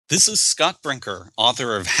This is Scott Brinker,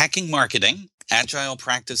 author of Hacking Marketing, Agile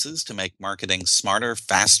Practices to Make Marketing Smarter,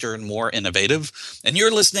 Faster, and More Innovative. And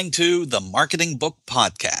you're listening to the Marketing Book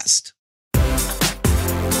Podcast.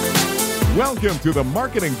 Welcome to the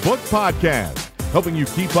Marketing Book Podcast, helping you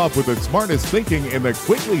keep up with the smartest thinking in the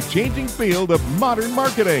quickly changing field of modern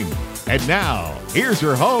marketing. And now, here's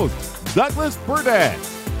your host, Douglas Burdett.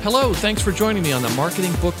 Hello, thanks for joining me on the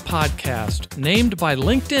Marketing Book Podcast, named by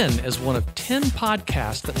LinkedIn as one of 10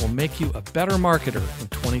 podcasts that will make you a better marketer in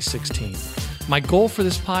 2016. My goal for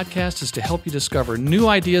this podcast is to help you discover new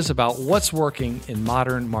ideas about what's working in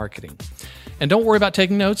modern marketing. And don't worry about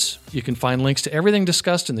taking notes. You can find links to everything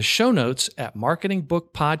discussed in the show notes at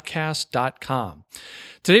marketingbookpodcast.com.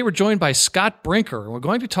 Today we're joined by Scott Brinker, and we're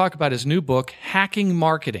going to talk about his new book, Hacking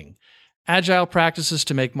Marketing: Agile Practices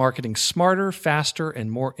to Make Marketing Smarter, Faster,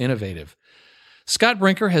 and More Innovative. Scott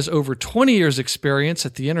Brinker has over 20 years' experience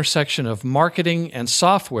at the intersection of marketing and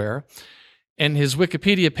software, and his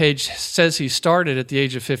Wikipedia page says he started at the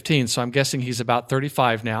age of 15, so I'm guessing he's about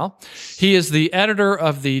 35 now. He is the editor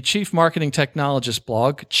of the Chief Marketing Technologist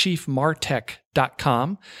blog,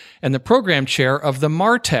 chiefmartech.com, and the program chair of the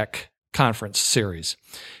Martech Conference series.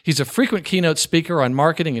 He's a frequent keynote speaker on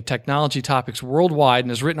marketing and technology topics worldwide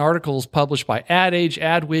and has written articles published by Ad Age,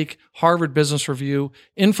 Adweek, Harvard Business Review,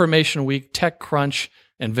 Information Week, TechCrunch,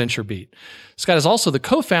 and VentureBeat. Scott is also the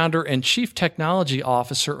co-founder and chief technology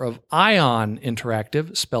officer of Ion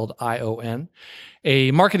Interactive, spelled I-O-N,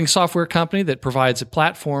 a marketing software company that provides a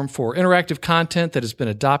platform for interactive content that has been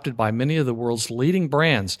adopted by many of the world's leading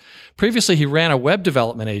brands. Previously, he ran a web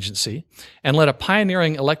development agency and led a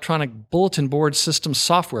pioneering electronic bulletin board system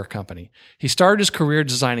software company. He started his career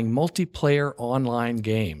designing multiplayer online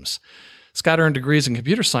games. Scott earned degrees in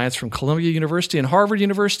computer science from Columbia University and Harvard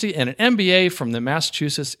University and an MBA from the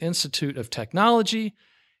Massachusetts Institute of Technology,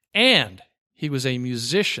 and he was a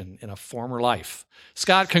musician in a former life.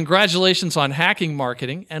 Scott, congratulations on Hacking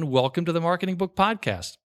Marketing, and welcome to the Marketing Book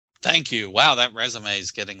Podcast. Thank you. Wow, that resume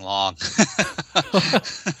is getting long.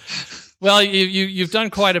 Well, you've done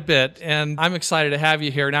quite a bit, and I'm excited to have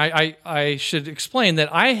you here. Now, I should explain that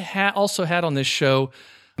I also had on this show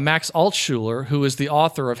Max Altshuler, who is the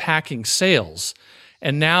author of Hacking Sales,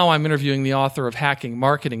 and now I'm interviewing the author of Hacking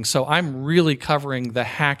Marketing, so I'm really covering the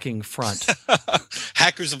hacking front.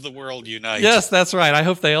 Hackers of the world unite. Yes, that's right. I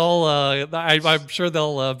hope they all, I'm sure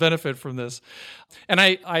they'll benefit from this. And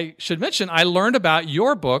I should mention, I learned about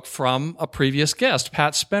your book from a previous guest,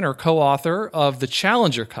 Pat Spinner, co-author of The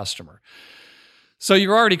Challenger Customer. So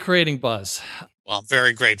you're already creating buzz. Well, I'm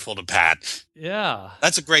very grateful to Pat. Yeah.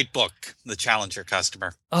 That's a great book, The Challenger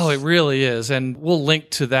Customer. Oh, it really is. And we'll link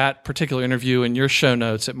to that particular interview in your show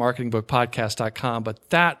notes at marketingbookpodcast.com. But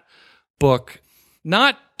that book,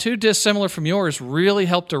 not too dissimilar from yours, really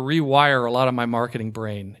helped to rewire a lot of my marketing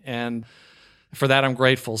brain. And for that, I'm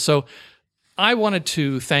grateful. So I wanted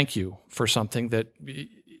to thank you for something that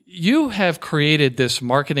you have created, this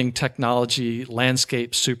marketing technology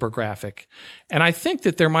landscape super graphic. And I think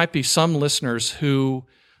that there might be some listeners who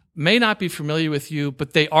may not be familiar with you,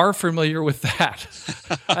 but they are familiar with that.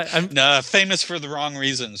 No, famous for the wrong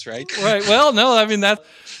reasons, right? Right. Well, no, I mean,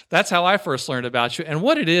 that's how I first learned about you. And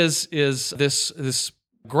what it is this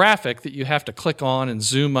graphic that you have to click on and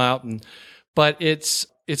zoom out, but it's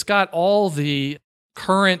got all the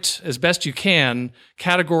current, as best you can,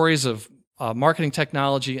 categories of marketing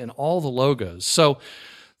technology and all the logos. So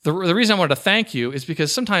the reason I wanted to thank you is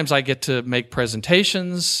because sometimes I get to make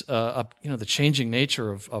presentations, the changing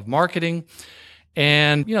nature of marketing,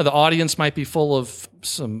 and the audience might be full of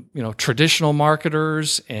some traditional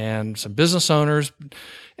marketers and some business owners,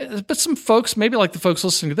 but some folks, maybe like the folks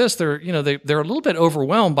listening to this, they're a little bit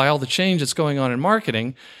overwhelmed by all the change that's going on in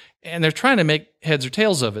marketing, and they're trying to make heads or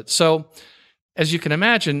tails of it. So, as you can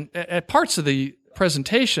imagine, at parts of the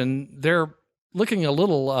presentation, they're looking a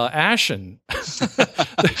little ashen,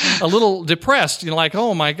 a little depressed, like,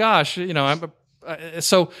 oh my gosh,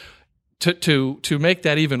 so to make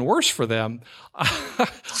that even worse for them,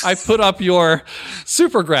 I put up your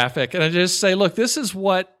super graphic and I just say, look, this is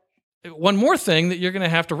one more thing that you're going to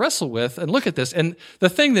have to wrestle with, and look at this. And the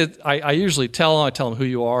thing that I usually I tell them who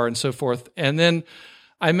you are and so forth. And then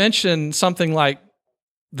I mention something like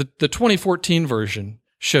the 2014 version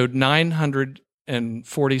showed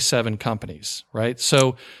 947 companies, right?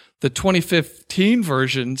 So the 2015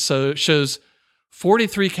 version shows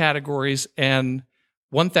 43 categories and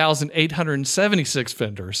 1,876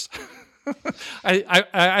 vendors.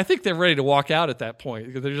 I think they're ready to walk out at that point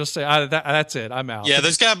because they're just saying, that's it, I'm out. Yeah,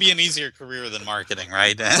 there's got to be an easier career than marketing,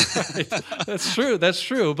 right? Right. That's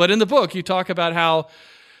true. But in the book, you talk about how,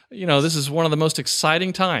 this is one of the most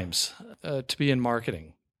exciting times to be in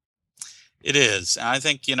marketing. It is. I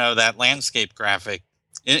think, that landscape graphic,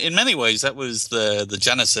 in many ways, that was the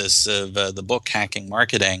genesis of the book Hacking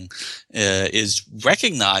Marketing, is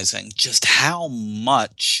recognizing just how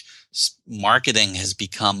much marketing has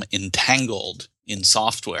become entangled in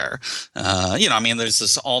software.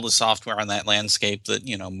 There's all the software on that landscape that,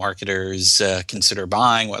 marketers consider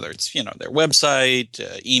buying, whether it's, their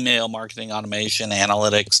website, email marketing automation,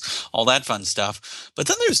 analytics, all that fun stuff. But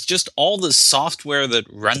then there's just all the software that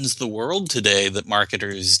runs the world today that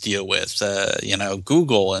marketers deal with,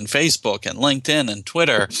 Google and Facebook and LinkedIn and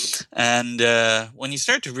Twitter. And when you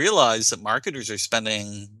start to realize that marketers are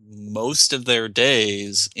spending most of their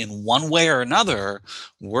days in one way or another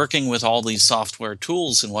working with all these software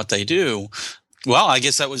tools and what they do, well, I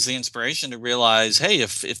guess that was the inspiration to realize, hey,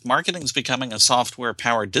 if marketing is becoming a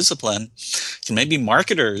software-powered discipline, can maybe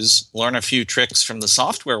marketers learn a few tricks from the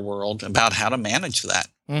software world about how to manage that?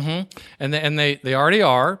 Mm-hmm. And they already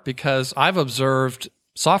are, because I've observed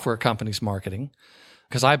software companies marketing,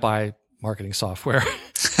 because I buy marketing software.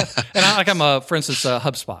 And for instance,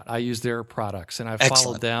 HubSpot. I use their products, and I've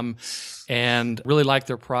followed them and really like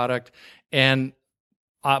their product. And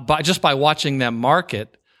by watching them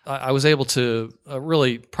market, I was able to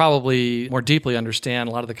really probably more deeply understand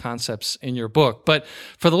a lot of the concepts in your book. But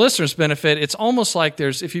for the listeners' benefit, it's almost like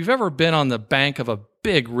if you've ever been on the bank of a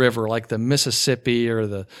big river like the Mississippi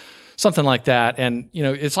or something like that, and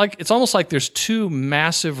it's almost like there's two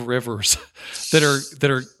massive rivers that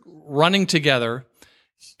are running together.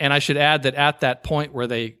 And I should add that at that point where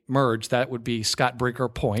they merge, that would be Scott Brinker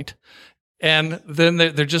Point. And then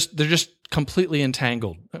they're just completely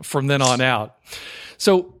entangled from then on out.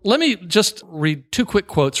 So let me just read two quick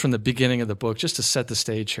quotes from the beginning of the book just to set the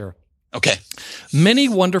stage here. Okay. Many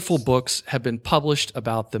wonderful books have been published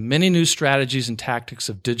about the many new strategies and tactics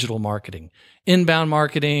of digital marketing, inbound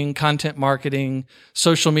marketing, content marketing,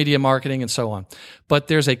 social media marketing, and so on. But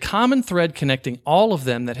there's a common thread connecting all of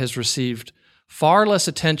them that has received far less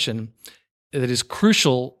attention, that is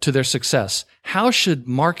crucial to their success. How should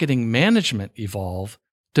marketing management evolve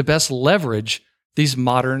to best leverage these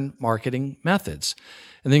modern marketing methods?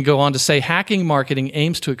 And then go on to say, hacking marketing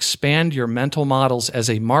aims to expand your mental models as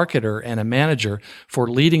a marketer and a manager for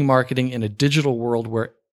leading marketing in a digital world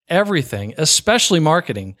where everything, especially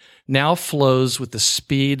marketing, now flows with the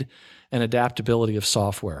speed and adaptability of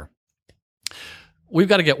software. We've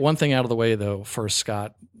got to get one thing out of the way, though, first,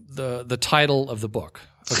 Scott, the title of the book,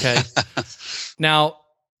 okay? Now,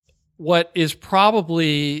 what is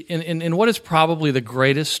probably in what is probably the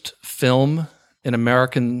greatest film in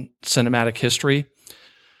American cinematic history,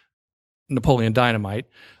 Napoleon Dynamite,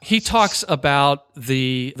 he talks about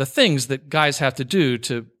the things that guys have to do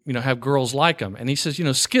to, have girls like them. And he says,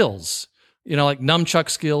 skills, like nunchuck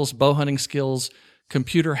skills, bow hunting skills,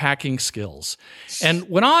 computer hacking skills. And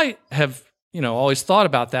when I have, always thought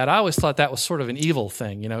about that, I always thought that was sort of an evil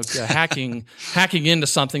thing, hacking into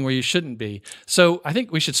something where you shouldn't be. So I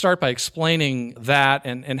think we should start by explaining that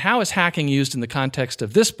and how is hacking used in the context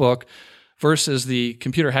of this book versus the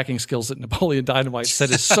computer hacking skills that Napoleon Dynamite said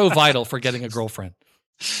is so vital for getting a girlfriend.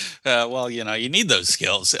 Well, you need those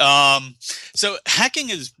skills. So hacking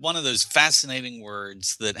is one of those fascinating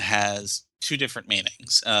words that has two different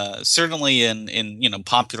meanings. Certainly in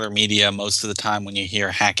popular media, most of the time when you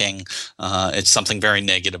hear hacking, it's something very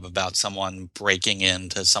negative about someone breaking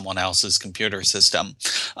into someone else's computer system.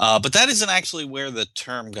 But that isn't actually where the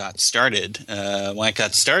term got started. When it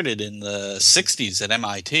got started in the 60s at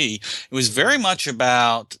MIT, it was very much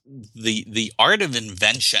about the art of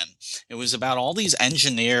invention. It was about all these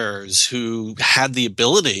engineers who had the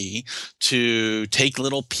ability to take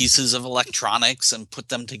little pieces of electronics and put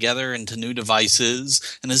them together into new devices.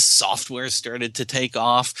 And as software started to take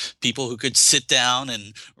off, people who could sit down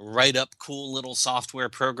and write up cool little software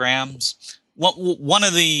programs. One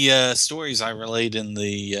of the stories I relate in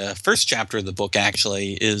the first chapter of the book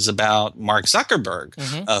actually is about Mark Zuckerberg,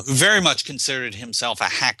 who very much considered himself a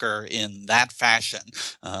hacker in that fashion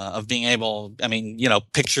of being able,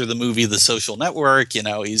 picture the movie The Social Network,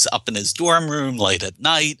 he's up in his dorm room late at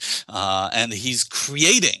night and he's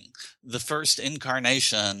creating the first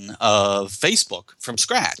incarnation of Facebook from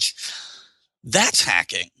scratch. That's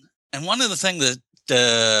hacking. And one of the things that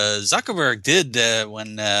Zuckerberg did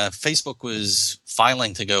when Facebook was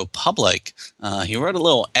filing to go public, he wrote a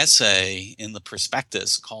little essay in the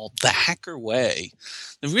prospectus called The Hacker Way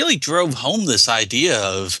that really drove home this idea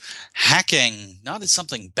of hacking not as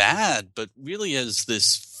something bad, but really as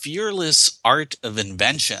this fearless art of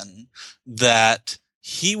invention that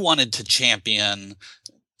he wanted to champion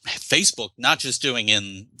Facebook, not just doing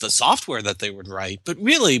in the software that they would write, but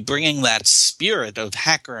really bringing that spirit of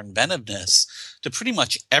hacker inventiveness to pretty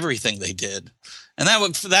much everything they did. And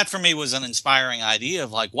that for me was an inspiring idea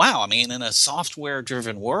of like, wow, I mean, in a software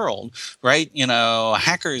driven world, right?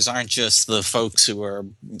 Hackers aren't just the folks who are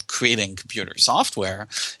creating computer software.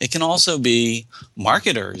 It can also be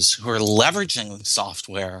marketers who are leveraging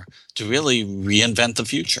software to really reinvent the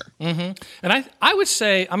future. Mm-hmm. And I would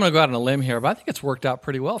say, I'm going to go out on a limb here, but I think it's worked out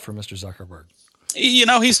pretty well for Mr. Zuckerberg.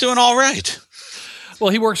 He's doing all right.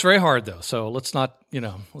 Well, he works very hard though. So let's not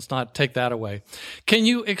take that away. Can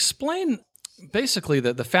you explain basically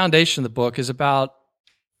the foundation of the book is about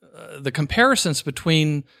the comparisons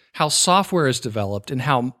between how software is developed and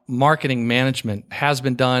how marketing management has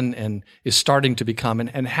been done and is starting to become,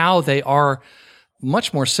 and how they are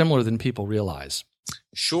much more similar than people realize.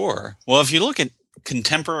 Sure. Well, if you look at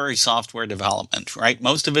contemporary software development, right?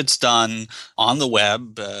 Most of it's done on the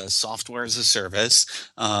web, software as a service.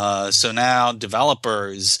 So now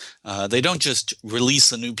developers, they don't just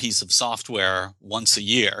release a new piece of software once a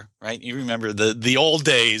year, right? You remember the old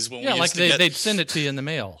days when we used to they'd send it to you in the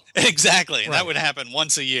mail. Exactly. And Right. that would happen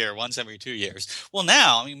once a year, once every 2 years. Well,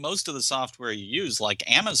 now, I mean, most of the software you use, like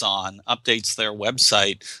Amazon, updates their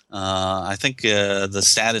website. I think the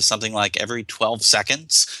stat is something like every 12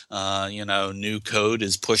 seconds, new code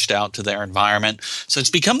is pushed out to their environment. So it's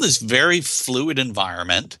become this very fluid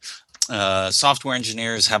environment. Software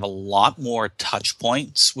engineers have a lot more touch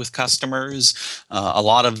points with customers. A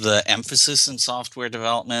lot of the emphasis in software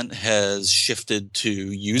development has shifted to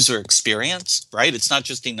user experience, right? It's not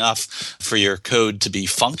just enough for your code to be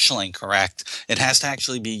functionally correct. It has to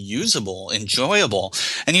actually be usable, enjoyable.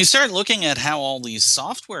 And you start looking at how all these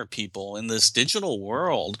software people in this digital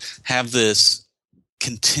world have this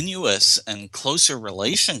continuous and closer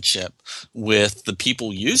relationship with the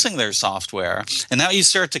people using their software. And now you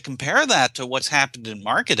start to compare that to what's happened in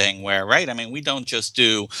marketing where, right, I mean, we don't just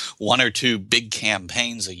do 1 or 2 big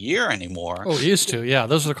campaigns a year anymore. Oh, we used to. Yeah.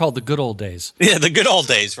 Those are called the good old days. Yeah, the good old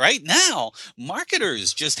days. Right now,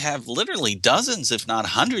 marketers just have literally dozens, if not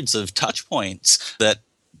hundreds of touch points that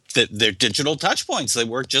they're digital touch points. They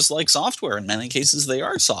work just like software. In many cases, they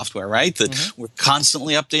are software, right? That we're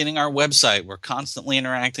constantly updating our website. We're constantly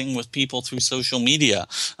interacting with people through social media.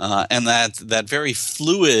 And that very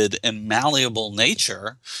fluid and malleable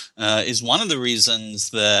nature is one of the reasons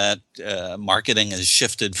that marketing has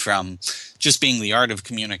shifted from just being the art of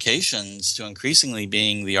communications to increasingly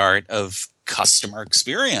being the art of customer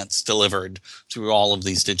experience delivered through all of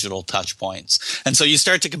these digital touch points. And so you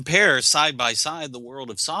start to compare side by side the world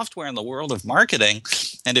of software and the world of marketing.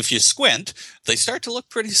 And if you squint, they start to look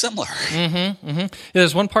pretty similar. Mm-hmm, mm-hmm. Yeah,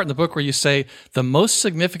 there's one part in the book where you say the most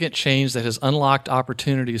significant change that has unlocked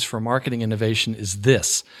opportunities for marketing innovation is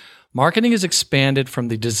this. Marketing has expanded from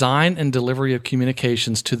the design and delivery of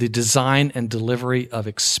communications to the design and delivery of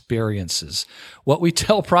experiences. What we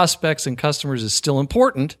tell prospects and customers is still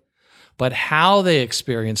important, but how they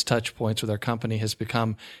experience touch points with our company has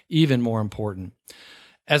become even more important.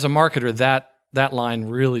 As a marketer, that line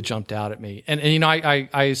really jumped out at me. And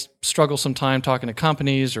I struggle sometimes talking to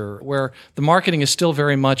companies or where the marketing is still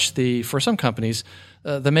very much for some companies,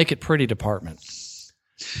 the make it pretty department.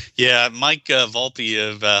 Yeah, Mike Volpe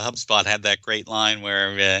of HubSpot had that great line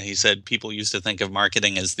where he said people used to think of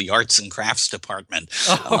marketing as the arts and crafts department.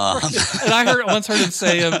 And I once heard him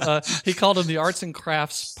say he called them the arts and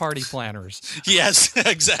crafts party planners. Yes,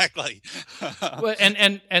 exactly.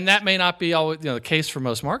 and that may not be always the case for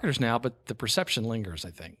most marketers now, but the perception lingers,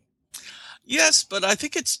 I think. Yes, but I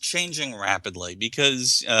think it's changing rapidly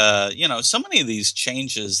because, so many of these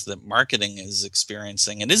changes that marketing is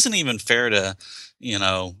experiencing, it isn't even fair to,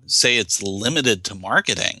 say it's limited to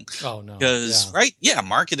marketing. Oh, no. Because,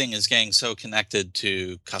 marketing is getting so connected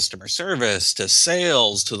to customer service, to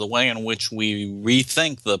sales, to the way in which we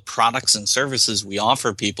rethink the products and services we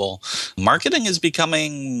offer people. Marketing is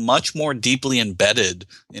becoming much more deeply embedded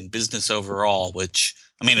in business overall, which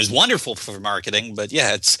is wonderful for marketing, but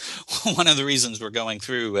yeah, it's one of the reasons we're going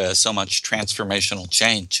through so much transformational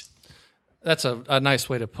change. That's a nice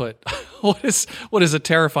way to put what is a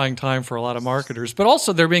terrifying time for a lot of marketers, but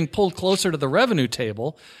also they're being pulled closer to the revenue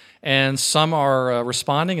table, and some are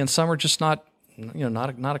responding, and some are just not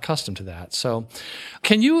accustomed to that. So,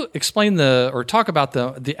 can you explain or talk about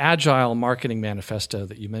the Agile Marketing Manifesto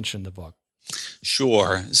that you mentioned in the book?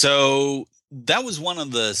 Sure. So that was one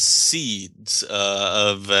of the seeds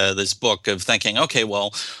of this book of thinking, okay,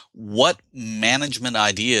 well, what management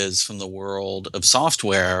ideas from the world of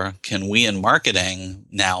software can we in marketing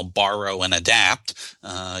now borrow and adapt,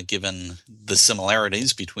 given the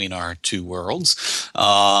similarities between our two worlds?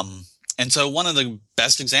 And so one of the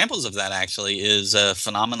best examples of that actually is a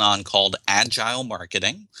phenomenon called agile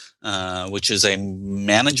marketing, which is a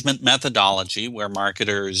management methodology where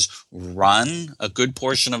marketers run a good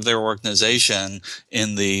portion of their organization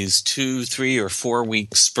in these 2, 3, or 4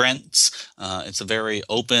 week sprints. It's a very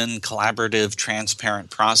open, collaborative, transparent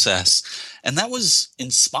process. And that was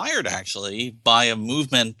inspired actually by a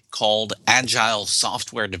movement called agile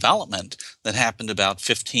software development that happened about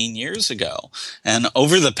 15 years ago. And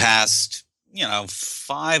over the past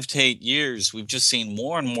 5 to 8 years, we've just seen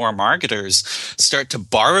more and more marketers start to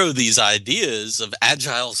borrow these ideas of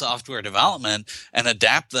agile software development and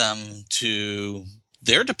adapt them to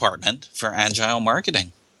their department for agile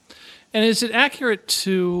marketing. And is it accurate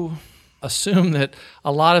to assume that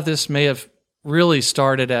a lot of this may have really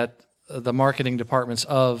started at the marketing departments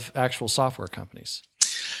of actual software companies?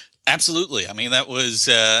 Absolutely. I mean, that was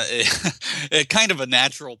a kind of a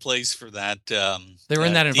natural place for that. They were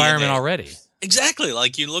in that environment DNA. Already. Exactly.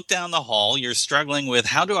 Like you look down the hall, you're struggling with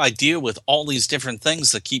how do I deal with all these different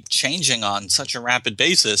things that keep changing on such a rapid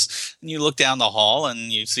basis. And you look down the hall and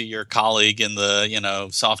you see your colleague in the,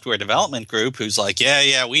 software development group who's like,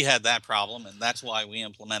 yeah, we had that problem. And that's why we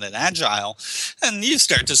implemented Agile. And you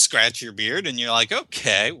start to scratch your beard and you're like,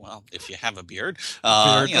 okay, well, if you have a beard,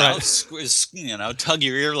 tug your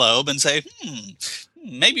earlobe and say,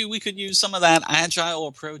 maybe we could use some of that agile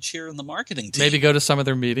approach here in the marketing team. Maybe go to some of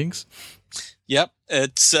their meetings. Yep,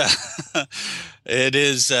 it's it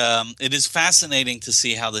is fascinating to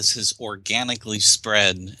see how this has organically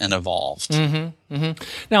spread and evolved. Mm-hmm, mm-hmm.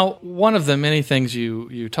 Now, one of the many things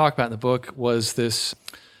you talk about in the book was this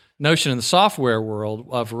notion in the software world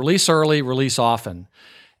of release early, release often,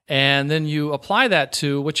 and then you apply that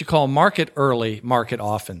to what you call market early, market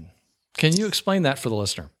often. Can you explain that for the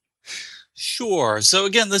listener? Sure. So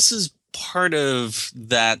again, this is part of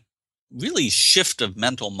that really shift of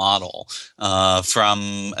mental model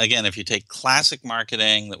from, again, if you take classic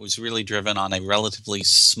marketing that was really driven on a relatively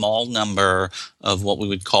small number of what we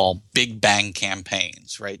would call big bang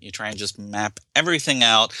campaigns, right? You try and just map everything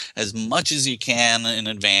out as much as you can in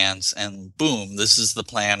advance and boom, this is the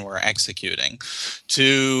plan we're executing,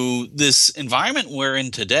 to this environment we're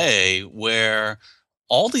in today where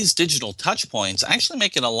all these digital touch points actually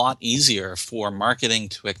make it a lot easier for marketing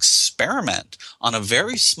to experiment on a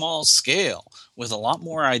very small scale with a lot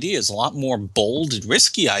more ideas, a lot more bold and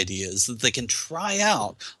risky ideas that they can try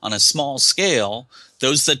out on a small scale.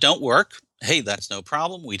 Those that don't work, hey, that's no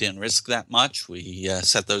problem. We didn't risk that much. We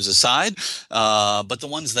set those aside. But the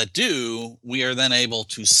ones that do, we are then able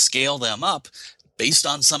to scale them up based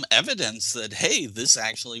on some evidence that, hey, this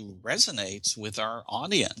actually resonates with our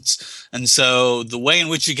audience. And so the way in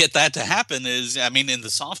which you get that to happen is, I mean, in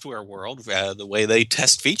the software world, the way they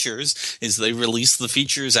test features is they release the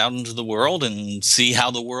features out into the world and see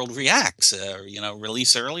how the world reacts.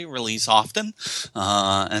 Release early, release often.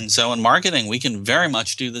 And so in marketing, we can very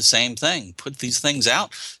much do the same thing. Put these things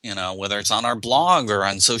out, whether it's on our blog or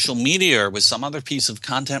on social media or with some other piece of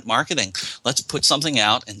content marketing. Let's put something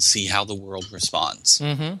out and see how the world responds.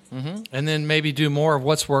 Mm-hmm, mm-hmm. And then maybe do more of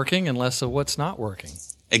what's working and less of what's not working.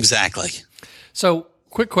 Exactly. So,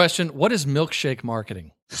 quick question. What is milkshake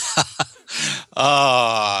marketing?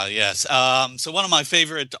 Yes. So one of my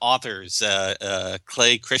favorite authors,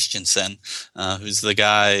 Clay Christensen, who's the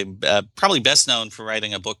guy probably best known for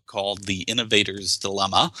writing a book called The Innovator's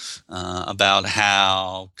Dilemma, about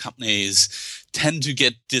how companies tend to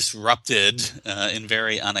get disrupted in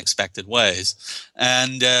very unexpected ways.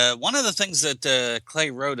 And one of the things that Clay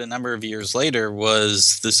wrote a number of years later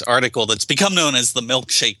was this article that's become known as the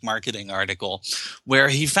milkshake marketing article, where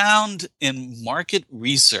he found in market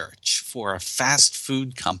research for a fast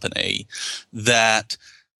food company that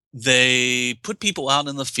they put people out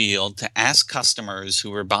in the field to ask customers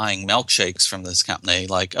who were buying milkshakes from this company,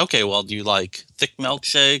 like, okay, well, do you like thick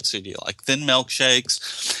milkshakes or do you like thin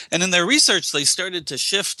milkshakes? And in their research, they started to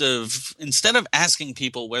shift of, instead of asking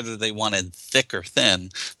people whether they wanted thick or thin,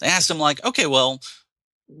 they asked them like, okay, well,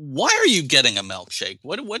 why are you getting a milkshake?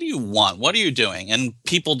 What do you want? What are you doing? And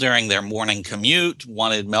people during their morning commute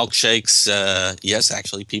wanted milkshakes. Yes,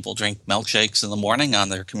 actually, people drink milkshakes in the morning on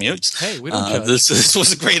their commutes. Hey, we don't judge. This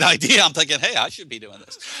was a great idea. I'm thinking, hey, I should be doing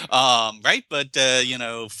this. Right? But,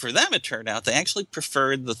 for them, it turned out they actually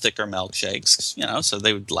preferred the thicker milkshakes, so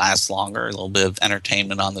they would last longer, a little bit of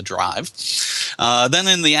entertainment on the drive. Then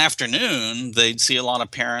in the afternoon, they'd see a lot of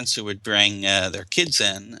parents who would bring their kids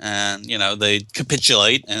in and, they'd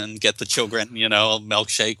capitulate right, and get the children, a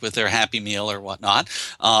milkshake with their Happy Meal or whatnot.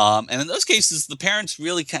 And in those cases, the parents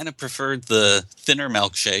really kind of preferred the thinner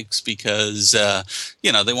milkshakes because,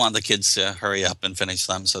 they wanted the kids to hurry up and finish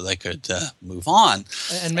them so they could move on.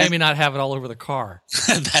 And maybe not have it all over the car.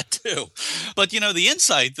 That too. But, the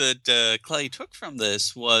insight that Clay took from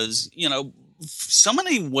this was, so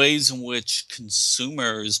many ways in which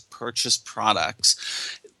consumers purchase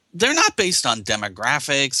products, they're not based on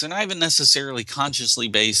demographics. They're not even necessarily consciously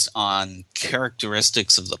based on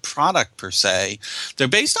characteristics of the product per se. They're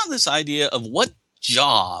based on this idea of what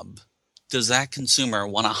job does that consumer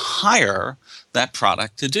want to hire that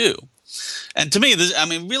product to do. And to me,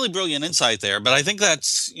 really brilliant insight there. But I think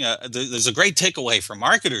that's, there's a great takeaway for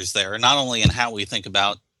marketers there, not only in how we think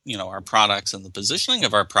about, our products and the positioning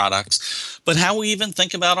of our products, but how we even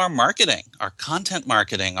think about our marketing, our content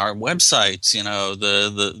marketing, our websites,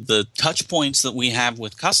 the touch points that we have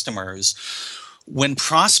with customers. When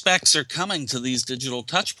prospects are coming to these digital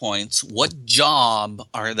touch points, what job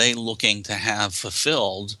are they looking to have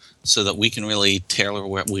fulfilled so that we can really tailor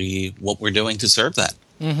what we're doing to serve that?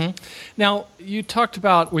 Mm-hmm. Now, we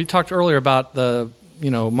talked earlier about the,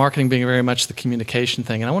 marketing being very much the communication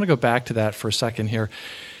thing. And I want to go back to that for a second here.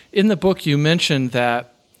 In the book, you mentioned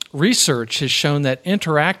that research has shown that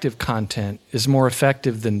interactive content is more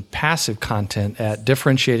effective than passive content at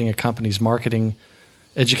differentiating a company's marketing,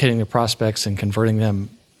 educating their prospects, and converting them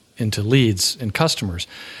into leads and customers.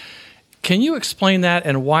 Can you explain that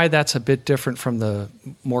and why that's a bit different from the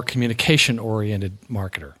more communication-oriented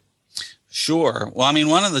marketer? Sure. Well,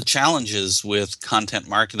 one of the challenges with content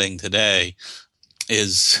marketing today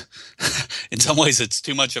is in some ways it's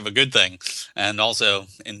too much of a good thing, and also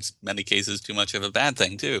in many cases too much of a bad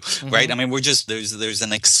thing too, right? We're just there's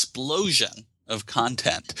an explosion of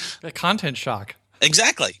content. A content shock.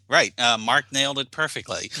 Exactly, right. Mark nailed it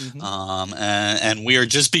perfectly. And we are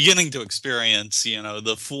just beginning to experience,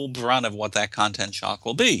 the full brunt of what that content shock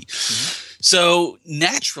will be. So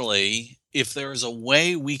naturally, if there is a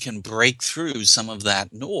way we can break through some of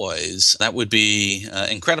that noise, that would be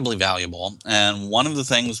incredibly valuable. And one of the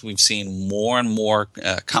things we've seen more and more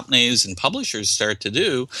companies and publishers start to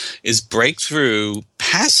do is break through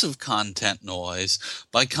passive content noise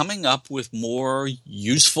by coming up with more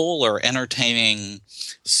useful or entertaining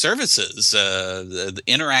services, the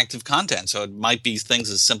interactive content. So it might be things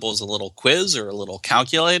as simple as a little quiz or a little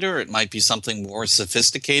calculator. It might be something more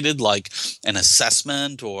sophisticated like an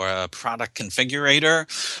assessment or a product configurator.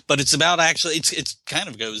 But it's about actually, it kind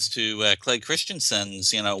of goes to Clay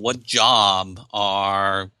Christensen's, what job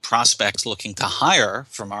are prospects looking to hire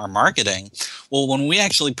from our marketing? Well, when we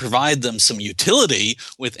actually provide them some utility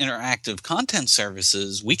with interactive content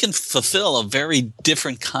services, we can fulfill a very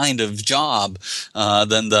different kind of job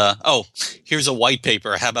than here's a white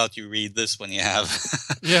paper. How about you read this when you have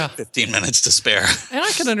 15 minutes to spare? And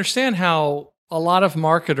I can understand how a lot of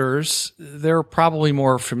marketers, they're probably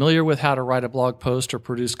more familiar with how to write a blog post or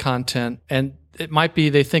produce content. And it might be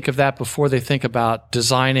they think of that before they think about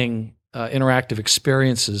designing interactive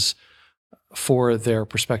experiences for their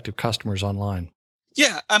prospective customers online.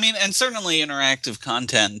 Yeah, and certainly interactive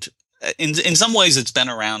content, in some ways it's been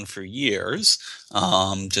around for years,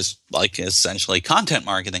 just like essentially content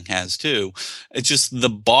marketing has too. It's just the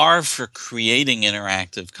bar for creating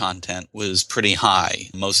interactive content was pretty high.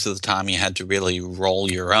 Most of the time you had to really roll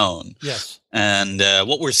your own. Yes. And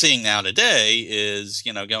what we're seeing now today is,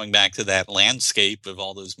 going back to that landscape of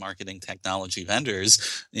all those marketing technology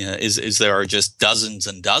vendors, is there are just dozens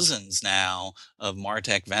and dozens now of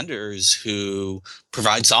MarTech vendors who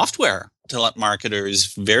provide software to let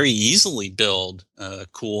marketers very easily build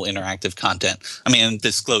cool interactive content.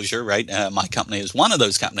 Disclosure, right? My company is one of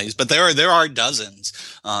those companies, but there are dozens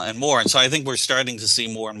and more. And so I think we're starting to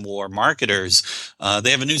see more and more marketers.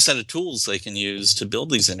 They have a new set of tools they can use to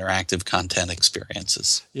build these interactive content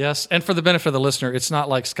experiences. Yes, and for the benefit of the listener, it's not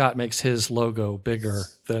like Scott makes his logo bigger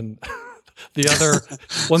than the other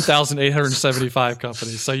 1,875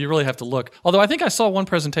 companies. So you really have to look. Although I think I saw one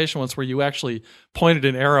presentation once where you actually pointed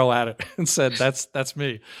an arrow at it and said, that's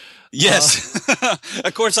me. Yes.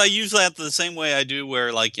 Of course, I use that the same way I do where,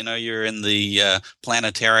 you're in the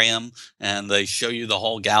planetarium and they show you the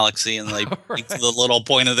whole galaxy and they point to the little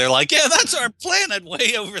pointer. They're like, yeah, that's our planet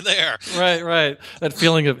way over there. Right. That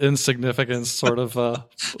feeling of insignificance sort of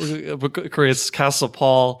creates Castle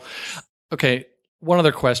Paul. Okay. One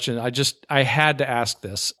other question. I had to ask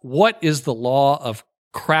this. What is the law of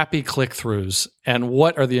crappy click-throughs, and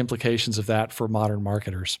what are the implications of that for modern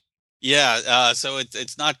marketers? Yeah, so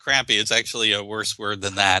it's not crappy. It's actually a worse word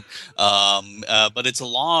than that. But it's a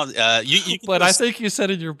law. You can But do a I think you said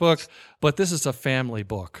in your book, but this is a family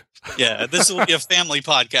book. Yeah, this will be a family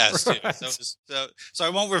podcast too. Right. So I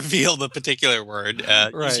won't reveal the particular word. Use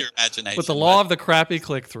Right. your But the imagination. law of the crappy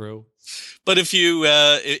click through. But if you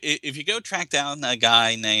go track down a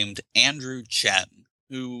guy named Andrew Chen,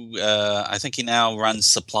 who I think he now runs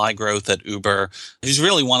supply growth at Uber, who's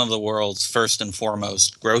really one of the world's first and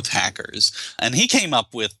foremost growth hackers, and he came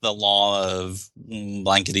up with the law of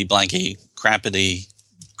blankety blanky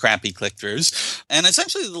crappy click throughs, and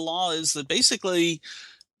essentially the law is that basically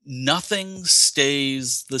nothing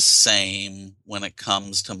stays the same when it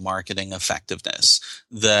comes to marketing effectiveness.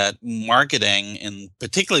 That marketing, and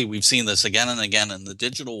particularly we've seen this again and again in the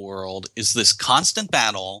digital world, is this constant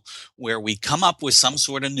battle where we come up with some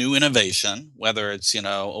sort of new innovation, whether it's,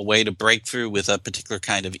 a way to break through with a particular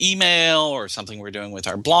kind of email or something we're doing with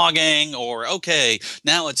our blogging, or okay,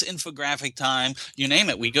 now it's infographic time, you name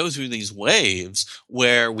it. We go through these waves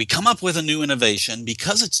where we come up with a new innovation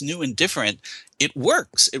because it's new and different. It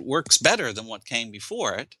works. It works better than what came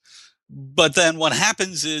before it. But then what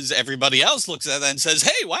happens is everybody else looks at that and says,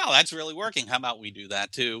 hey, wow, that's really working. How about we do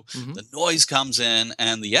that too? Mm-hmm. The noise comes in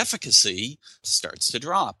and the efficacy starts to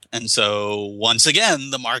drop. And so once again,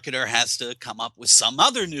 the marketer has to come up with some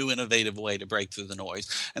other new innovative way to break through the noise.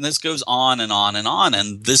 And this goes on and on and on.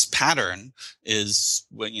 And this pattern is,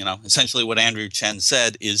 essentially what Andrew Chen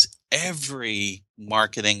said is every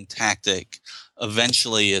marketing tactic,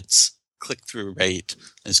 eventually its click-through rate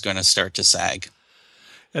is going to start to sag.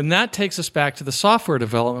 And that takes us back to the software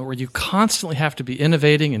development where you constantly have to be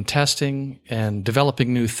innovating and testing and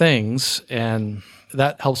developing new things. And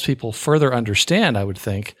that helps people further understand, I would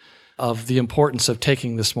think, of the importance of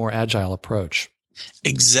taking this more agile approach.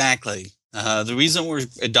 Exactly. The reason we're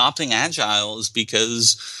adopting agile is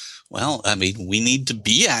because, we need to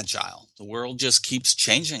be agile. The world just keeps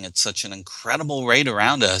changing at such an incredible rate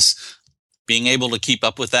around us. Being able to keep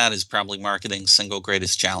up with that is probably marketing's single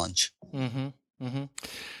greatest challenge. Mm-hmm. Mm-hmm.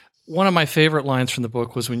 One of my favorite lines from the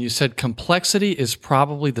book was when you said complexity is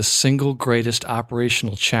probably the single greatest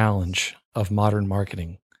operational challenge of modern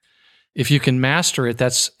marketing. If you can master it,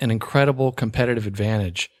 that's an incredible competitive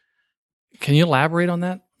advantage. Can you elaborate on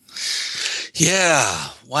that? Yeah.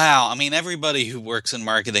 Wow. Everybody who works in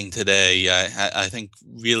marketing today, I think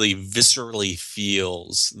really viscerally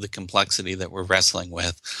feels the complexity that we're wrestling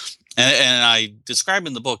with. And I describe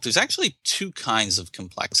in the book, there's actually two kinds of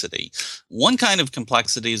complexity. One kind of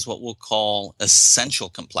complexity is what we'll call essential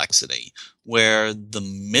complexity, where the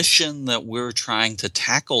mission that we're trying to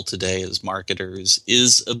tackle today as marketers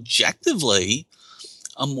is objectively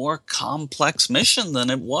a more complex mission than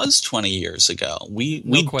it was 20 years ago.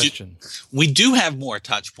 No question. We do have more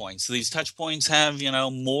touch points. These touch points have,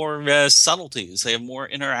 more subtleties. They have more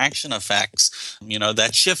interaction effects.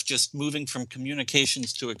 That shift just moving from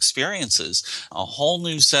communications to experiences, a whole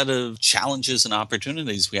new set of challenges and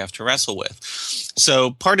opportunities we have to wrestle with.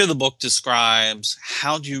 So part of the book describes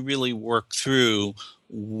how do you really work through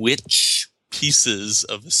which pieces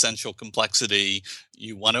of essential complexity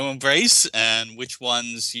you want to embrace and which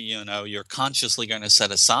ones you're consciously going to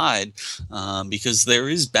set aside, because there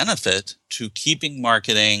is benefit to keeping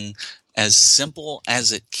marketing as simple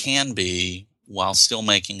as it can be while still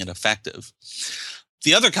making it effective.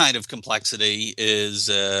 The other kind of complexity is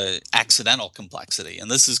accidental complexity. And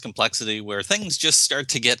this is complexity where things just start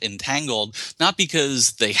to get entangled, not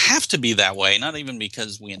because they have to be that way, not even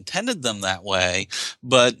because we intended them that way,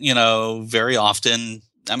 but, very often,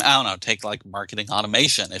 I don't know, take like marketing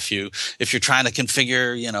automation. If you're trying to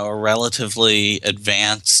configure, a relatively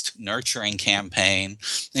advanced nurturing campaign,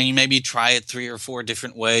 and you maybe try it 3 or 4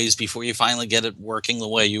 different ways before you finally get it working the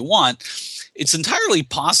way you want, it's entirely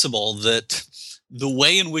possible that the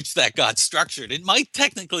way in which that got structured, it might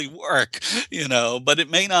technically work, but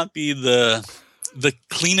it may not be the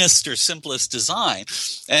cleanest or simplest design.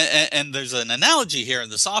 And there's an analogy here in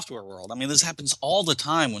the software world. This happens all the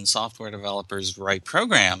time when software developers write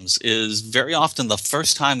programs, is very often the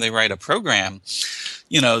first time they write a program,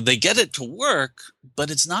 they get it to work,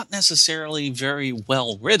 but it's not necessarily very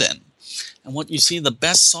well written. And what you see the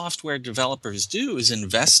best software developers do is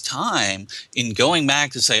invest time in going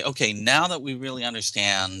back to say, okay, now that we really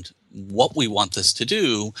understand what we want this to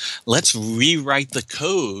do, let's rewrite the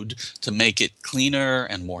code to make it cleaner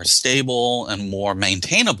and more stable and more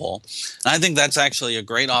maintainable. And I think that's actually a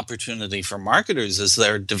great opportunity for marketers as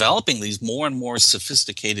they're developing these more and more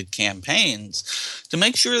sophisticated campaigns to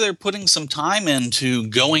make sure they're putting some time into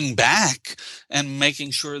going back and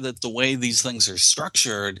making sure that the way these things are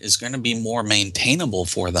structured is going to be more maintainable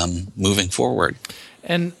for them moving forward.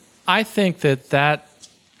 And I think that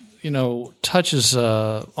touches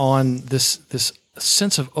on this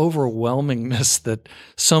sense of overwhelmingness that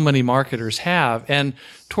so many marketers have. And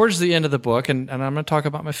towards the end of the book, and I'm going to talk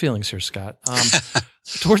about my feelings here, Scott.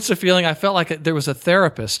 Towards the feeling, I felt like there was a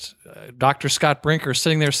therapist, Dr. Scott Brinker,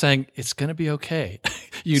 sitting there saying, it's going to be okay.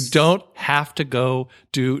 You don't have to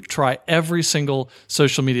try every single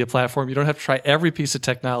social media platform. You don't have to try every piece of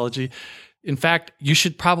technology. In fact, you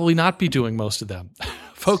should probably not be doing most of them.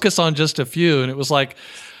 Focus on just a few. And it was like,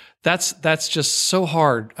 that's just so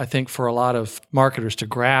hard, I think, for a lot of marketers to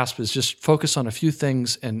grasp, is just focus on a few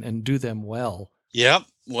things and do them well. Yep.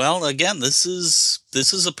 Well, again, this is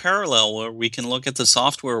a parallel where we can look at the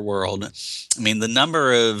software world. I mean, the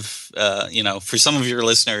number of, for some of your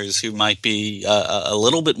listeners who might be a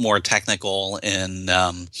little bit more technical in,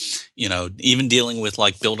 even dealing with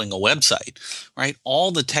like building a website, right?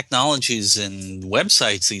 All the technologies in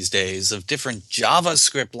websites these days of different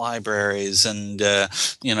JavaScript libraries and,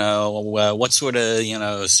 what sort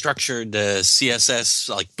of, structured CSS,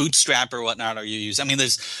 like Bootstrap or whatnot are you using? I mean,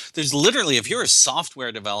 there's literally, if you're a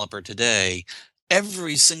software developer today,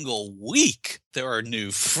 every single week, there are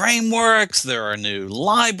new frameworks, there are new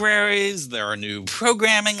libraries, there are new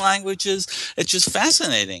programming languages. It's just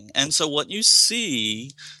fascinating. And so what you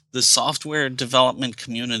see the software development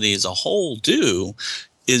community as a whole do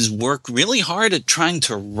is work really hard at trying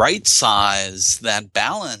to right-size that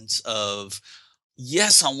balance of,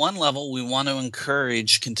 yes, on one level, we want to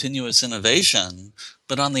encourage continuous innovation,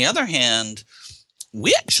 but on the other hand,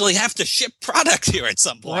 we actually have to ship product here at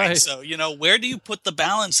some point. Right. So, where do you put the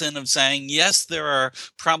balance in of saying, yes, there are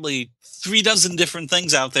probably 36 different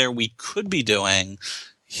things out there we could be doing.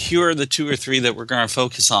 Here are the 2 or 3 that we're going to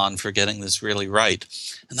focus on for getting this really right.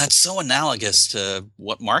 And that's so analogous to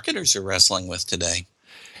what marketers are wrestling with today.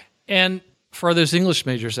 And for those English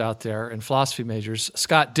majors out there and philosophy majors,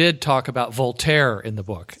 Scott did talk about Voltaire in the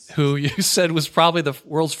book, who you said was probably the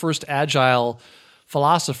world's first agile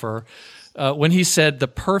philosopher. When he said the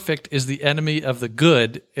perfect is the enemy of the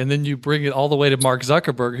good, and then you bring it all the way to Mark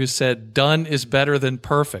Zuckerberg, who said done is better than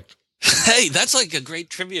perfect. Hey, that's like a great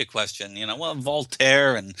trivia question.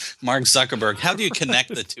 Voltaire and Mark Zuckerberg, how do you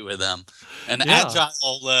connect the two of them? An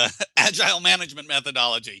agile management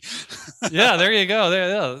methodology. Yeah, there you go.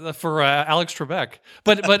 There for Alex Trebek.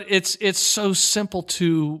 But it's so simple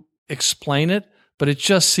to explain it, but it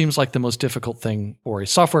just seems like the most difficult thing for a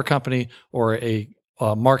software company or a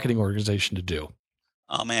marketing organization to do.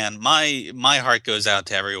 Oh man, my heart goes out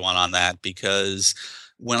to everyone on that, because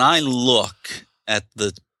when I look at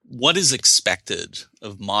what is expected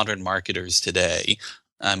of modern marketers today,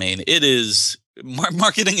 I mean,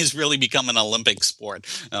 marketing has really become an Olympic sport.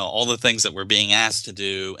 All the things that we're being asked to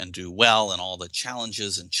do and do well, and all the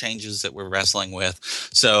challenges and changes that we're wrestling with.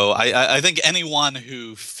 So I think anyone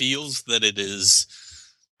who feels that it is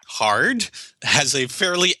hard has a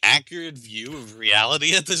fairly accurate view of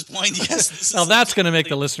reality at this point. Yes, now that's going to make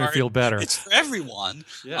the listener feel better. It's for everyone.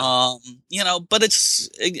 Yeah. But it's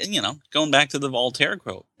going back to the Voltaire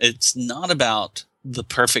quote. It's not about the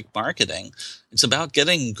perfect marketing. It's about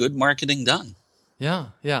getting good marketing done. Yeah.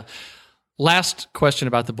 Last question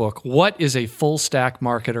about the book. What is a full stack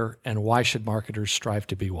marketer, and why should marketers strive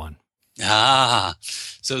to be one?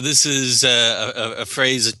 So this is a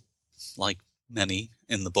phrase like many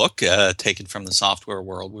in the book, taken from the software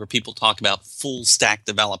world, where people talk about full stack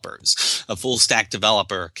developers. A full stack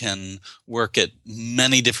developer can work at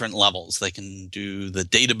many different levels. They can do the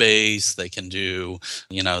database, they can do,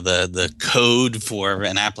 the code for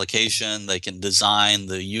an application, they can design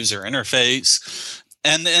the user interface.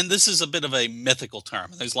 And this is a bit of a mythical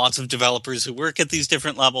term. There's lots of developers who work at these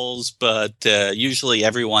different levels, but usually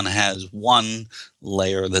everyone has one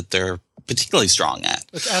layer that they're particularly strong at.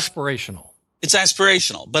 It's aspirational. It's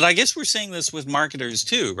aspirational, but I guess we're seeing this with marketers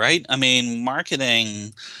too, right? I mean,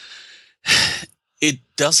 marketing, it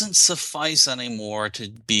doesn't suffice anymore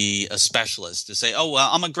to be a specialist, to say, oh,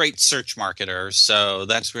 well, I'm a great search marketer, so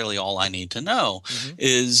that's really all I need to know.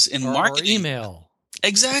 Is in marketing. Or email.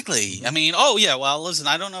 Exactly. I mean, oh, yeah, well, listen,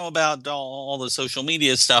 I don't know about all the social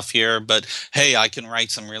media stuff here, but hey, I can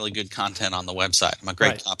write some really good content on the website. I'm a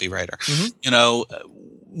great copywriter.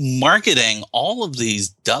 Marketing, all of these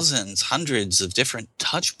dozens, hundreds of different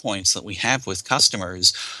touch points that we have with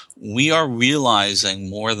customers, we are realizing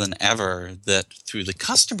more than ever that through the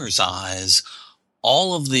customer's eyes,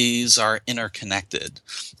 all of these are interconnected.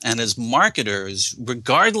 And as marketers,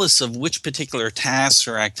 regardless of which particular tasks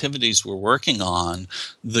or activities we're working on,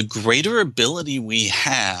 the greater ability we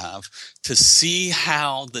have to see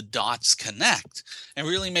how the dots connect and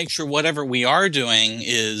really make sure whatever we are doing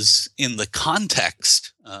is in the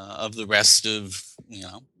context of the rest of,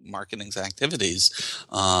 marketing's activities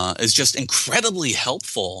is just incredibly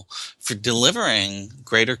helpful for delivering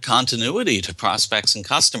greater continuity to prospects and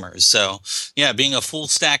customers. So, yeah, being a full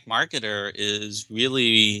stack marketer is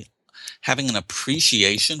really having an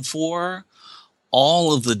appreciation for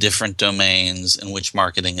all of the different domains in which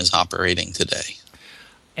marketing is operating today.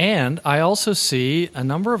 And I also see a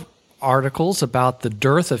number of articles about the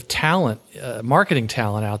dearth of talent, marketing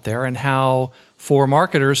talent out there, and how for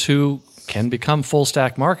marketers who can become full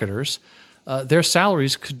stack marketers, their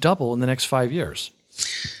salaries could double in the next 5 years.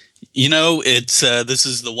 You know, it's this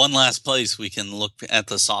is the one last place we can look at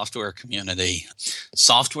the software community.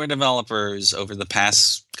 Software developers over the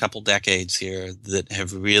past couple decades here that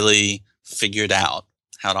have really figured out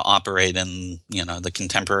how to operate in, the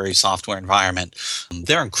contemporary software environment.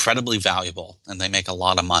 They're incredibly valuable, and they make a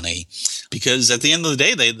lot of money because at the end of the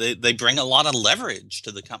day, they bring a lot of leverage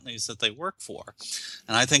to the companies that they work for.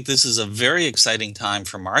 And I think this is a very exciting time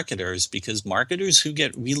for marketers, because marketers who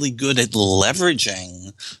get really good at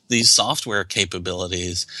leveraging these software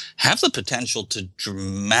capabilities have the potential to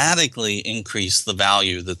dramatically increase the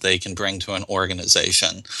value that they can bring to an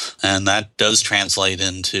organization. And that does translate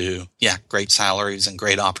into, great salaries and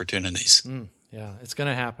great opportunities. Yeah, it's going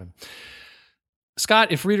to happen.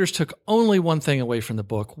 Scott, if readers took only one thing away from the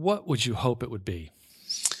book, what would you hope it would be?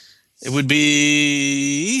 It would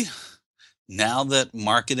be, now that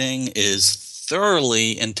marketing is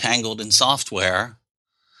thoroughly entangled in software,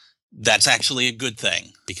 that's actually a good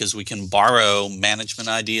thing, because we can borrow management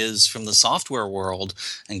ideas from the software world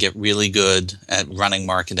and get really good at running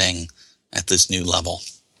marketing at this new level.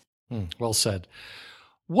 Well said.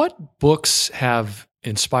 What books have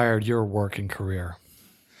inspired your work and career?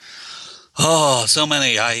 Oh, so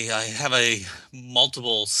many. I have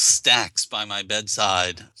multiple stacks by my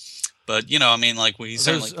bedside. But, we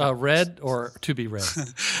certainly... There's read or to be read?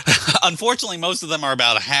 Unfortunately, most of them are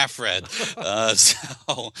about half read.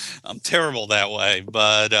 So I'm terrible that way.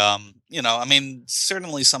 But,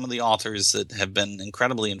 certainly some of the authors that have been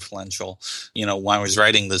incredibly influential. When I was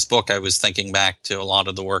writing this book, I was thinking back to a lot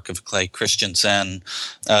of the work of Clay Christensen.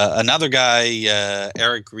 Another guy,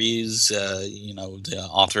 Eric Ries, the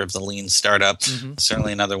author of The Lean Startup,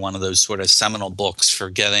 certainly another one of those sort of seminal books for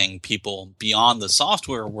getting people beyond the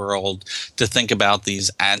software world to think about these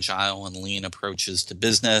agile and lean approaches to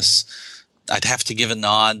business. I'd have to give a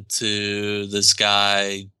nod to this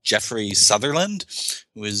guy, Jeffrey Sutherland,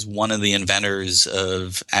 who is one of the inventors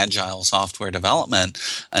of agile software development.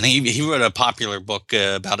 And he wrote a popular book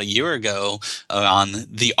about a year ago on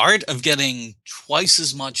the art of getting twice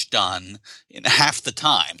as much done in half the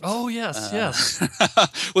time. Oh, yes.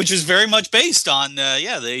 Which is very much based on,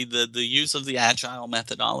 the use of the agile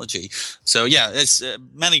methodology. So, it's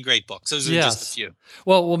many great books. Those are just a few.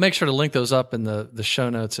 Well, we'll make sure to link those up in the show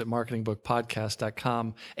notes at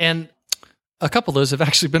marketingbookpodcast.com. And a couple of those have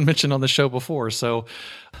actually been mentioned on the show before, so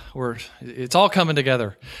it's all coming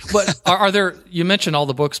together. But are there? You mentioned all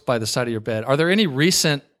the books by the side of your bed. Are there any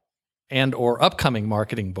recent and or upcoming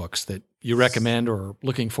marketing books that you recommend or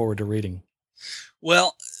looking forward to reading?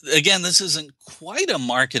 Well, again, this isn't quite a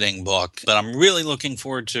marketing book, but I'm really looking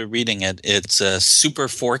forward to reading it. It's Super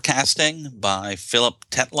Forecasting by Philip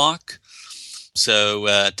Tetlock. So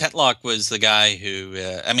Tetlock was the guy who,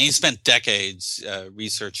 he spent decades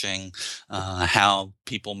researching how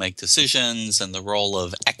people make decisions and the role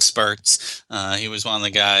of experts. He was one of the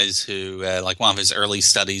guys who, one of his early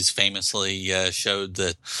studies famously showed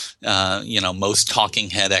that, most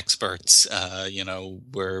talking head experts,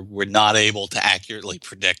 were not able to accurately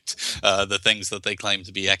predict the things that they claim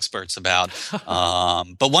to be experts about.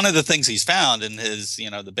 But one of the things he's found in his,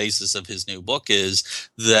 the basis of his new book is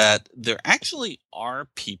that there actually are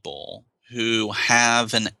people who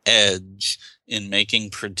have an edge in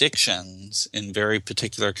making predictions in very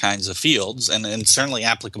particular kinds of fields, and certainly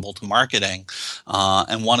applicable to marketing.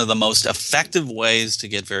 And one of the most effective ways to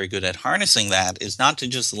get very good at harnessing that is not to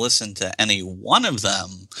just listen to any one of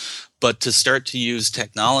them, but to start to use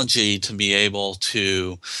technology to be able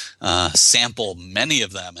to sample many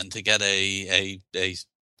of them and to get a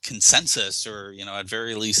consensus, or at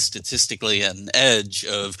very least statistically an edge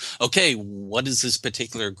of, okay, what does this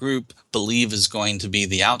particular group believe is going to be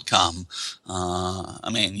the outcome?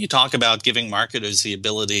 You talk about giving marketers the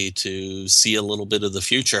ability to see a little bit of the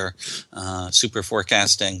future. Super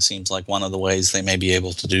forecasting seems like one of the ways they may be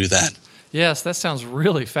able to do that. Yes, that sounds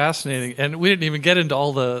really fascinating. And we didn't even get into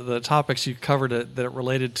all the topics you covered that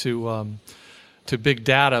related to big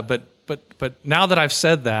data, but now that I've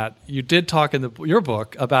said that, you did talk in your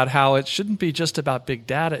book about how it shouldn't be just about big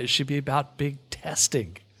data; it should be about big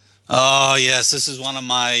testing. Oh, yes. This is one of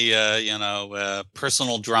my,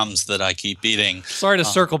 personal drums that I keep beating. Sorry to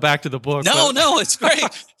circle back to the book. No, it's great.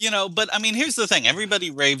 But I mean, here's the thing.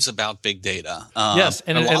 Everybody raves about big data. Yes.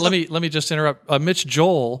 And let me just interrupt. Mitch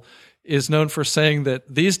Joel is known for saying that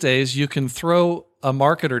these days you can throw a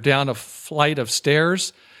marketer down a flight of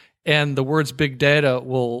stairs and the words big data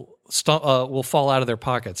will fall out of their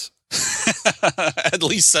pockets. At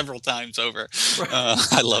least several times over.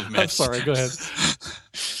 I love Mitch. I'm sorry, go ahead.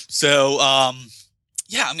 So,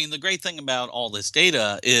 the great thing about all this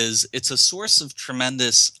data is it's a source of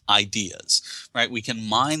tremendous ideas, right? We can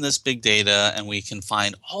mine this big data and we can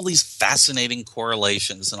find all these fascinating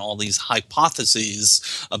correlations and all these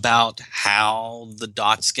hypotheses about how the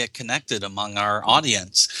dots get connected among our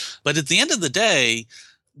audience. But at the end of the day,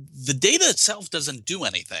 the data itself doesn't do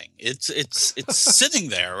anything. It's sitting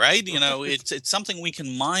there, right? It's something we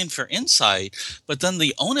can mine for insight, but then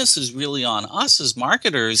the onus is really on us as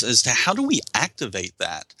marketers as to how do we activate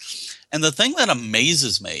that. And the thing that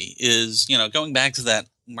amazes me is, going back to that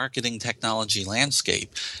marketing technology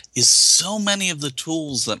landscape, is so many of the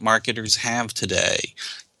tools that marketers have today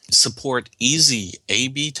support easy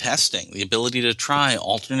A/B testing, the ability to try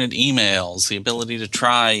alternate emails, the ability to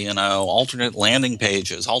try, alternate landing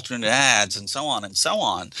pages, alternate ads, and so on and so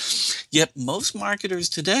on. Yet most marketers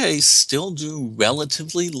today still do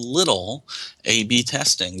relatively little A/B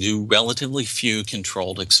testing, do relatively few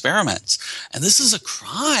controlled experiments. And this is a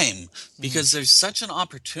crime because there's such an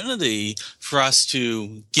opportunity for us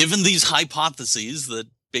to, given these hypotheses that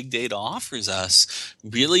big data offers us,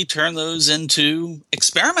 really turn those into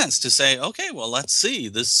experiments to say, okay, well, let's see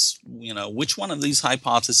this, which one of these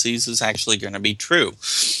hypotheses is actually going to be true.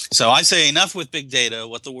 So I say enough with big data.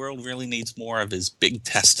 What the world really needs more of is big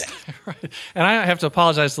testing. Right. And I have to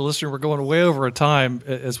apologize to the listener. We're going way over a time,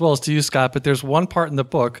 as well as to you, Scott, but there's one part in the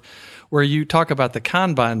book where you talk about the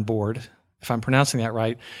Kanban board, if I'm pronouncing that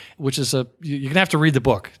right, which is you're going to have to read the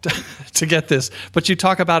book to get this, but you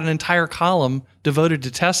talk about an entire column devoted to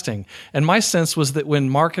testing. And my sense was that when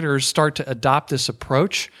marketers start to adopt this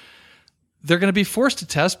approach, they're going to be forced to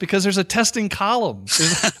test because there's a testing column.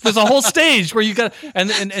 There's a whole stage where you got,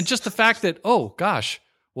 and just the fact that, oh gosh,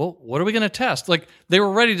 well, what are we going to test? Like they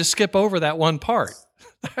were ready to skip over that one part.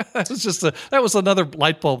 That was another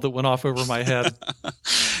light bulb that went off over my head.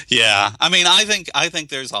 Yeah. I think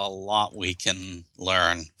there's a lot we can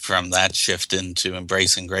learn from that shift into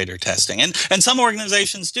embracing greater testing. And some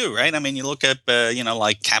organizations do, right? You look at,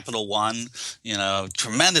 like Capital One,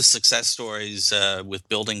 tremendous success stories with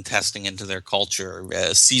building testing into their culture.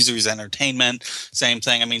 Caesars Entertainment, same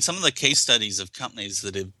thing. Some of the case studies of companies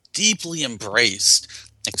that have deeply embraced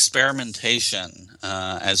experimentation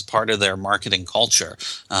as part of their marketing culture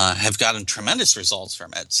have gotten tremendous results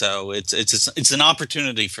from it. So it's an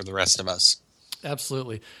opportunity for the rest of us.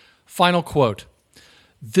 Absolutely. Final quote.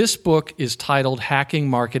 This book is titled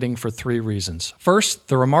Hacking Marketing for 3 reasons. First,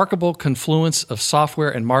 the remarkable confluence of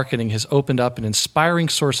software and marketing has opened up an inspiring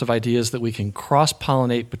source of ideas that we can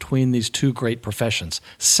cross-pollinate between these two great professions.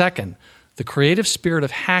 Second, the creative spirit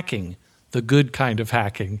of hacking, the good kind of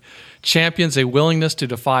hacking, champions a willingness to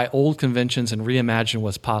defy old conventions and reimagine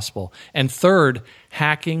what's possible. And third,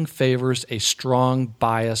 hacking favors a strong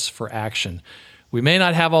bias for action. We may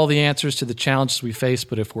not have all the answers to the challenges we face,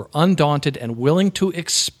 but if we're undaunted and willing to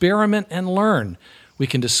experiment and learn, we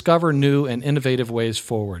can discover new and innovative ways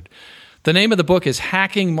forward. The name of the book is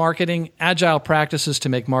Hacking Marketing: Agile Practices to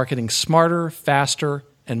Make Marketing Smarter, Faster,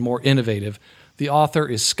 and More Innovative. The author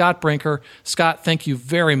is Scott Brinker. Scott, thank you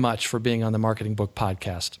very much for being on the Marketing Book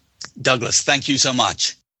Podcast. Douglas, thank you so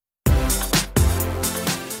much.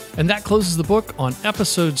 And that closes the book on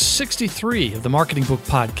episode 63 of the Marketing Book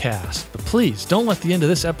Podcast. But please don't let the end of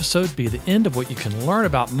this episode be the end of what you can learn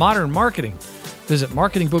about modern marketing. Visit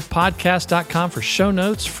marketingbookpodcast.com for show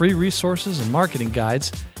notes, free resources, and marketing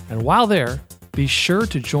guides. And while there, be sure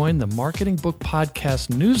to join the Marketing Book Podcast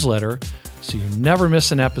newsletter so you never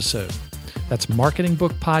miss an episode. That's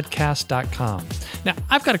marketingbookpodcast.com. Now,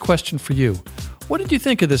 I've got a question for you. What did you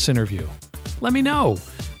think of this interview? Let me know.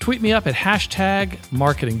 Tweet me up at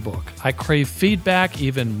 #marketingbook. I crave feedback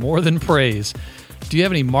even more than praise. Do you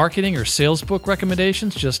have any marketing or sales book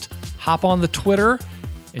recommendations? Just hop on the Twitter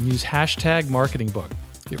and use #marketingbook.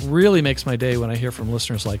 It really makes my day when I hear from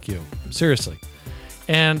listeners like you. Seriously.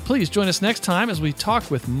 And please join us next time as we talk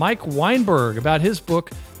with Mike Weinberg about his book,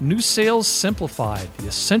 New Sales Simplified, the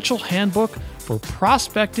essential handbook for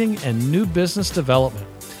prospecting and new business development.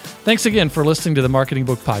 Thanks again for listening to the Marketing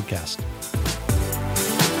Book Podcast.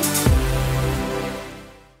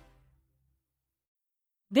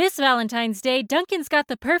 This Valentine's Day, Dunkin's got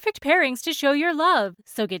the perfect pairings to show your love.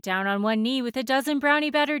 So get down on one knee with a dozen brownie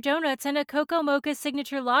batter donuts and a cocoa mocha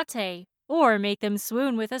signature latte. Or make them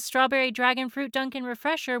swoon with a strawberry dragon fruit Dunkin'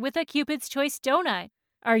 refresher with a Cupid's Choice donut.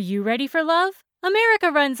 Are you ready for love? America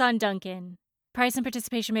runs on Dunkin'. Price and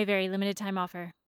participation may vary. Limited time offer.